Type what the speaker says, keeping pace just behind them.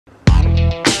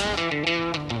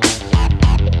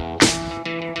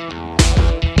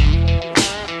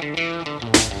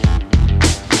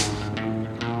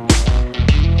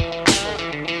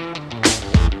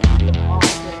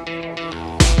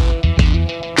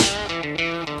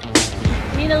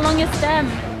The longest stem.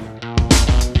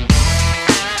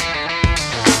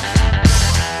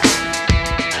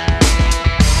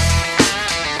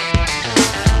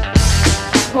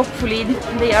 Hopefully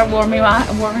they are warming up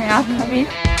a bit.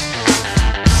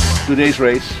 Today's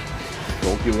race,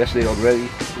 told you yesterday already,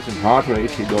 it's a hard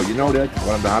race. You know that.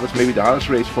 One of the hardest, maybe the hardest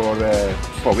race for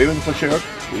women for sure.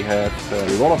 We have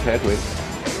a lot of headwind.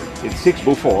 It's 6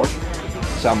 before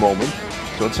some moment,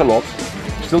 so it's a lot.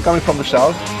 Still coming from the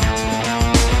south.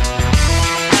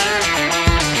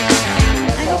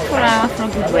 For a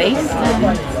good race.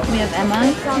 We have Emma,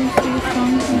 who's really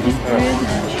strong in this period,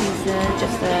 and she's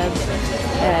just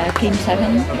came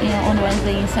 7 on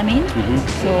Wednesday in semi,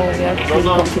 so we are pretty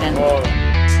confident.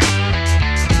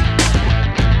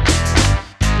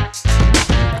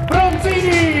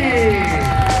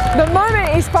 The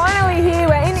moment is finally here.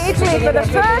 We're in Italy for the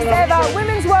first ever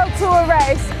Women's World Tour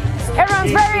race.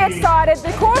 Everyone's very excited.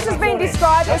 The course has been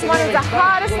described as one of the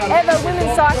hardest ever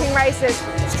women's cycling races,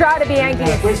 Strade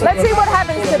Bianche. Let's see what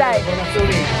happens today.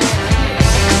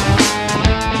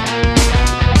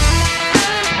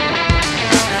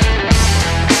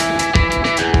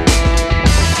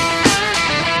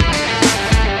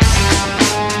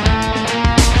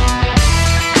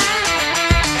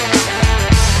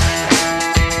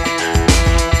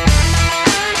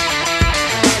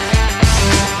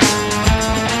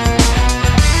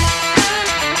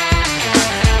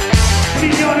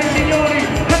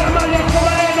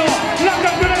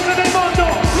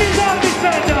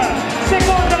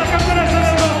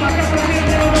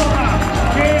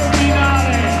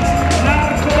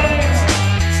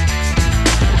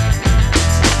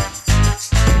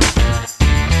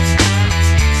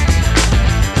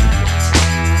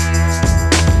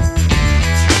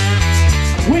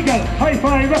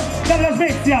 High5 dalla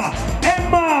Svezia,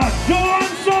 Emma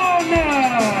Johansson!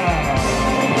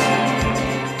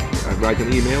 I write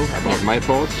an email about my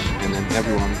thoughts, and then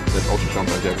everyone that also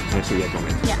sometimes has to react on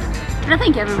it. Yeah, but I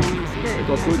think everyone was good. It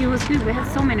was good. It was good. We had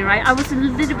so many rides. I was a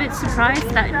little bit surprised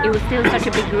that it was still such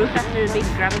a big group after the big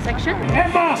gravel section.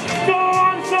 Emma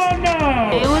Johansson!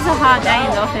 It was a hard day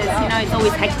in the office. You know, it's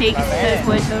always hectic. It's the first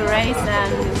World Tour race,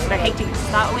 and it's very hectic to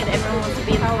start with. Everyone wants to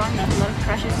be in the front. There's a lot of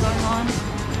crashes going on.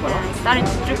 It started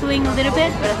dribbling a little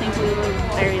bit, but I think we were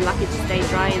very lucky to stay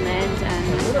dry in the end, and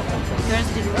girls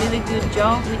did a really good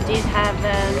job. We did have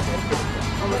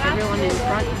almost everyone in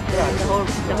front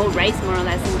the whole race more or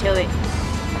less until it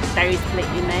very split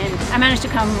in the end. I managed to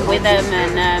come with them,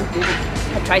 and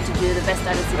I tried to do the best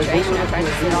out of the situation. I tried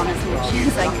to sit on as much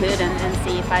as I could and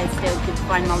see if I still could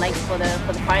find my legs for the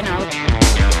final.